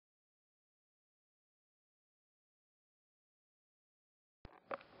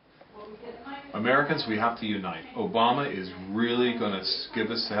Americans, we have to unite. Obama is really going to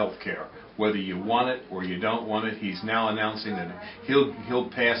give us the health care. Whether you want it or you don't want it, he's now announcing that he'll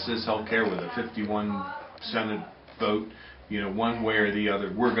pass this health care with a 51 Senate vote. You know, one way or the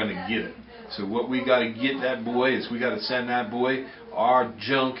other, we're going to get it. So what we got to get that boy is we got to send that boy our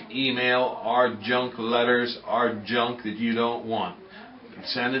junk email, our junk letters, our junk that you don't want.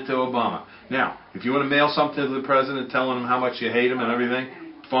 Send it to Obama. Now, if you want to mail something to the president telling him how much you hate him and everything,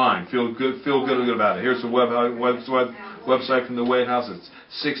 fine. Feel good about it. Here's the website from the White House. It's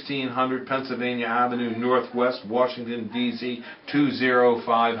 1600 Pennsylvania Avenue Northwest, Washington, D.C.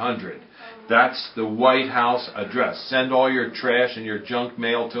 20500. That's the White House address. Send all your trash and your junk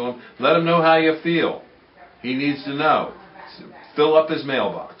mail to him. Let him know how you feel. He needs to know. Fill up his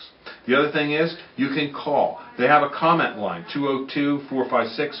mailbox. The other thing is, you can call. They have a comment line,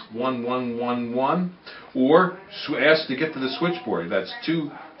 202-456-1111, or ask to get to the switchboard. That's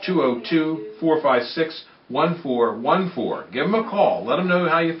 202-456-1414. Give them a call. Let them know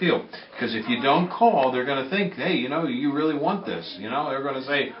how you feel. Because if you don't call, they're going to think, hey, you know, you really want this. You know, they're going to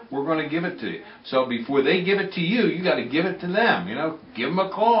say, we're going to give it to you. So before they give it to you, you got to give it to them. You know, give them a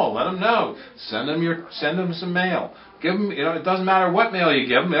call. Let them know. Send them some mail. Give them, you know, it doesn't matter what mail you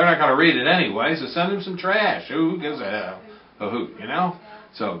give them. They're not going to read it anyway. So send them some trash. Who gives a hoot, you know?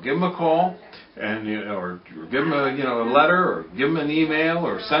 So give them a call, and or give them a a letter, or give them an email,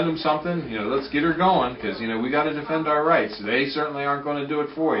 or send them something. You know, let's get her going, because we got to defend our rights. They certainly aren't going to do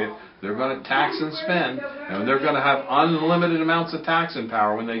it for you. They're going to tax and spend, and they're going to have unlimited amounts of taxing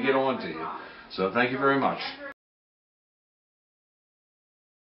power when they get on to you. So thank you very much.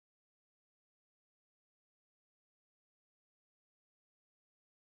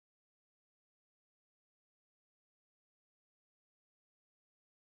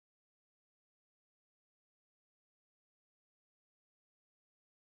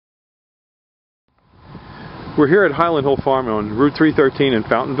 We're here at Highland Hill Farm on Route 313 in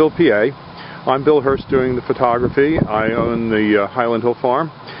Fountainville, PA. I'm Bill Hurst doing the photography. I own the Highland Hill Farm.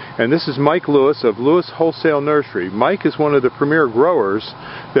 And this is Mike Lewis of Lewis Wholesale Nursery. Mike is one of the premier growers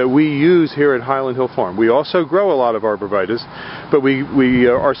that we use here at Highland Hill Farm. We also grow a lot of arborvitaes, but we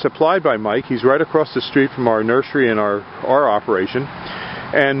are supplied by Mike. He's right across the street from our nursery and our operation.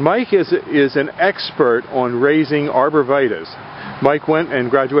 And Mike is an expert on raising arborvitaes. Mike went and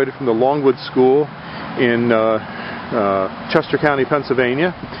graduated from the Longwood School in Chester County,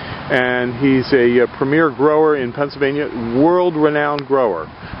 Pennsylvania, and he's a premier grower in Pennsylvania, world-renowned grower.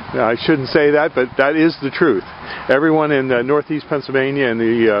 Now, I shouldn't say that, but that is the truth. Everyone in northeast Pennsylvania and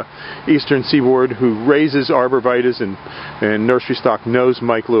the eastern seaboard who raises arborvitaes and nursery stock knows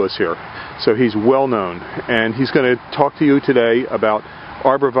Mike Lewis here. So he's well known, and he's going to talk to you today about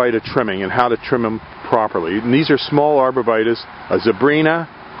arborvitae trimming and how to trim them properly. And these are small arborvitaes, a Zebrina,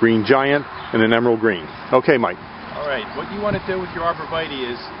 green giant, and an emerald green. Okay, Mike. All right, what you want to do with your arborvitae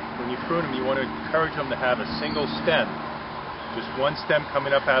is, when you prune them, you want to encourage them to have a single stem. Just one stem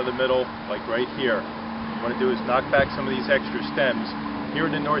coming up out of the middle, like right here. What you want to do is knock back some of these extra stems. Here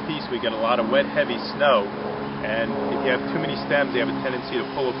in the Northeast, we get a lot of wet, heavy snow, and if you have too many stems, they have a tendency to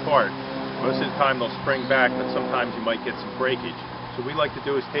pull apart. Most of the time, they'll spring back, but sometimes you might get some breakage. So what we like to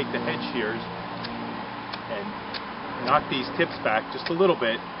do is take the head shears and knock these tips back just a little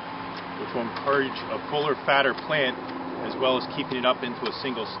bit, which will encourage a fuller, fatter plant, as well as keeping it up into a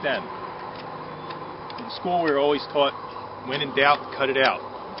single stem. In school, we were always taught, when in doubt, cut it out.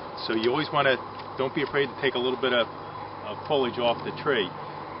 So you always want to, don't be afraid to take a little bit of foliage off the tree.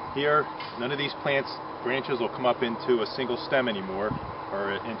 Here, none of these plants, branches will come up into a single stem anymore,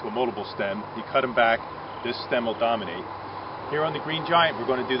 or into a multiple stem. You cut them back, this stem will dominate. Here on the green giant, we're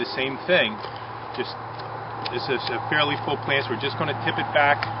going to do the same thing. This is a fairly full plant, so we're just going to tip it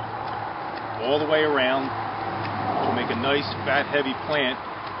back all the way around to make a nice, fat, heavy plant.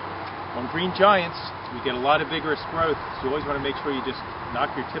 On green giants, we get a lot of vigorous growth, so you always want to make sure you just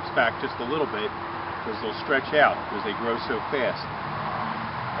knock your tips back just a little bit, because they'll stretch out because they grow so fast.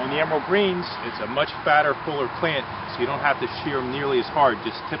 On the emerald greens, it's a much fatter, fuller plant, so you don't have to shear them nearly as hard.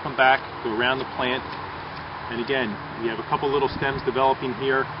 Just tip them back, go around the plant, and again, you have a couple little stems developing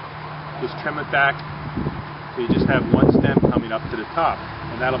here. Just trim it back, so you just have one stem coming up to the top,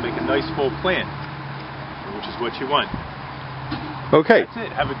 and that'll make a nice full plant, which is what you want. Okay. That's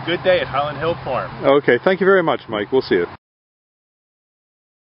it. Have a good day at Highland Hill Farm. Okay, thank you very much, Mike. We'll see you.